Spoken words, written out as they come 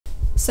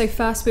So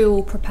first we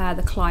will prepare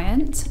the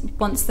client.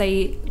 Once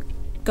they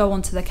go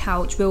onto the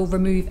couch, we'll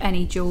remove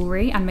any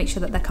jewellery and make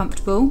sure that they're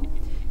comfortable.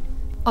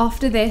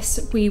 After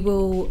this, we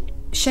will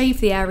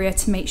shave the area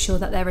to make sure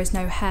that there is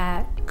no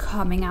hair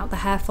coming out the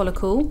hair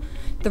follicle.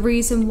 The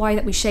reason why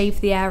that we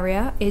shave the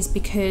area is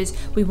because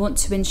we want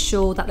to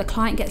ensure that the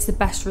client gets the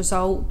best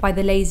result by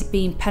the laser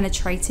beam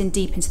penetrating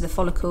deep into the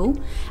follicle,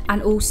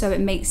 and also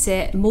it makes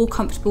it more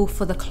comfortable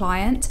for the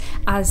client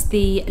as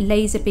the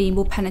laser beam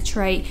will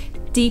penetrate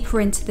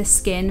deeper into the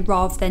skin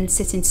rather than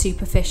sitting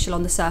superficial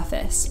on the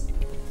surface.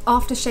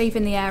 After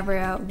shaving the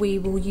area, we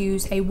will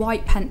use a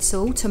white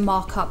pencil to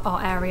mark up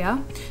our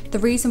area. The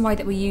reason why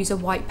that we use a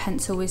white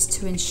pencil is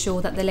to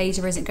ensure that the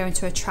laser isn't going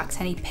to attract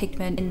any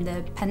pigment in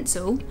the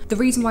pencil. The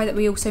reason why that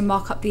we also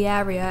mark up the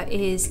area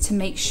is to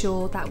make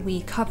sure that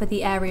we cover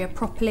the area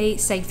properly,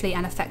 safely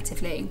and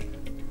effectively.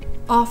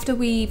 After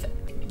we've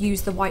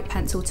used the white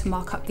pencil to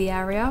mark up the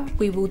area,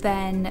 we will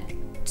then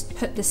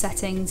put the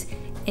settings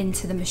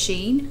into the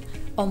machine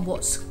on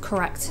what's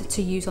correct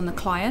to use on the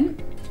client.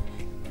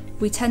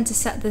 We tend to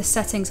set the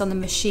settings on the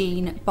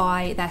machine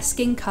by their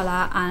skin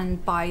colour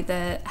and by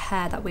the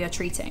hair that we are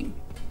treating.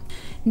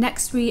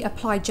 Next, we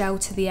apply gel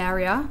to the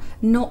area.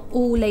 Not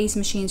all laser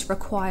machines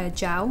require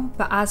gel,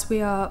 but as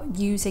we are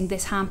using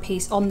this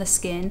handpiece on the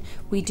skin,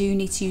 we do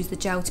need to use the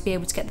gel to be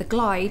able to get the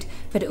glide,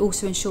 but it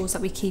also ensures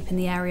that we're keeping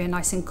the area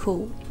nice and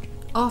cool.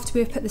 After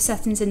we've put the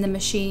settings in the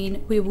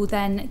machine, we will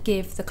then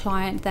give the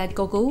client their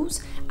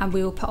goggles, and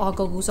we will put our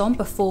goggles on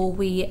before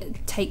we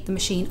take the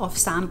machine off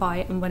standby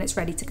and when it's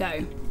ready to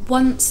go.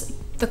 Once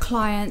the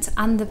client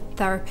and the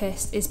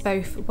therapist is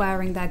both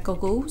wearing their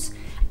goggles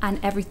and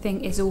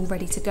everything is all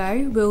ready to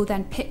go, we'll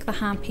then pick the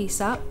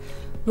handpiece up.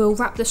 We'll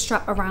wrap the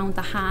strap around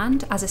the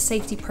hand as a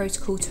safety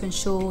protocol to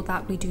ensure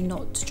that we do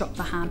not drop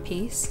the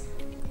handpiece.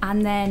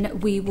 And then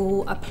we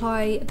will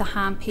apply the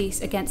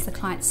handpiece against the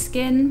client's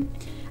skin,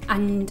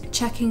 and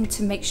checking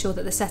to make sure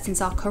that the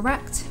settings are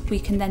correct, we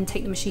can then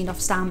take the machine off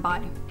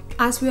standby.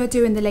 As we are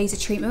doing the laser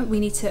treatment, we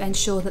need to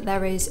ensure that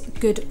there is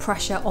good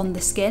pressure on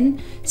the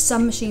skin.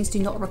 Some machines do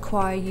not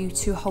require you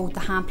to hold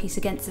the handpiece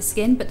against the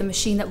skin, but the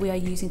machine that we are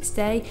using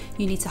today,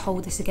 you need to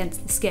hold this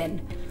against the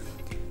skin.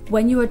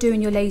 When you are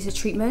doing your laser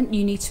treatment,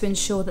 you need to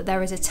ensure that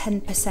there is a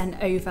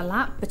 10%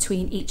 overlap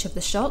between each of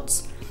the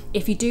shots.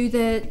 If you do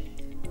the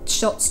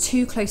shots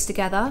too close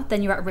together,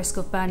 then you're at risk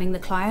of burning the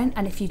client,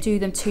 and if you do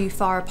them too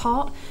far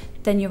apart,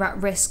 then you're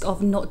at risk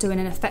of not doing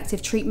an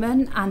effective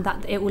treatment and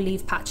that it will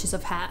leave patches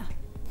of hair.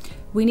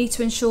 We need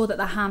to ensure that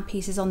the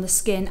handpiece is on the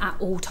skin at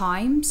all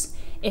times.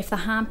 If the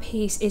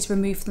handpiece is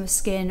removed from the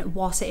skin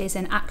whilst it is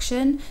in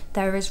action,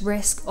 there is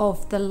risk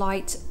of the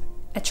light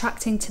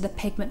attracting to the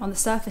pigment on the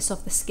surface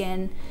of the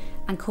skin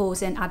and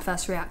causing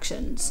adverse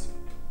reactions.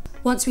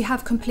 Once we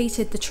have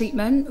completed the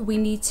treatment, we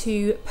need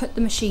to put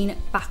the machine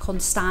back on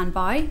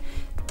standby.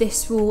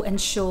 This will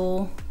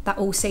ensure that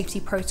all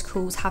safety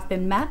protocols have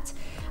been met.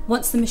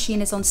 Once the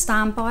machine is on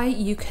standby,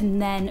 you can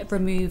then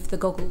remove the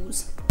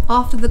goggles.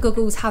 After the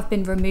goggles have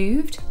been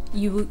removed,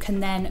 you can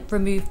then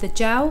remove the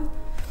gel,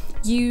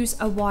 use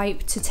a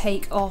wipe to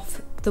take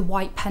off the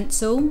white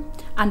pencil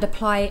and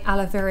apply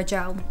aloe vera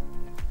gel.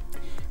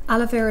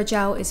 Aloe vera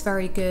gel is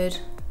very good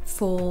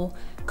for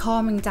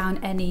calming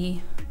down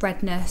any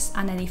redness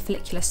and any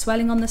follicular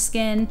swelling on the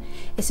skin.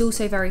 It's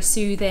also very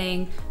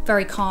soothing,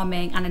 very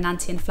calming and an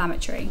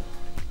anti-inflammatory.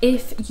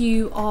 If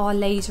you are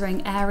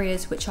lasering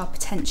areas which are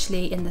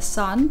potentially in the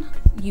sun,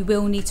 you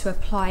will need to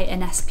apply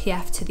an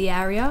SPF to the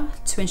area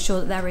to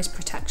ensure that there is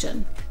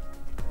protection.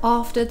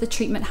 After the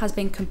treatment has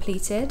been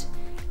completed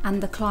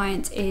and the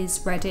client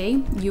is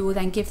ready, you will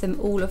then give them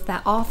all of their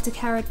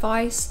aftercare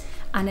advice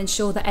and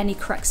ensure that any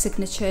correct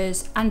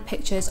signatures and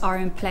pictures are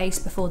in place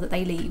before that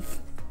they leave.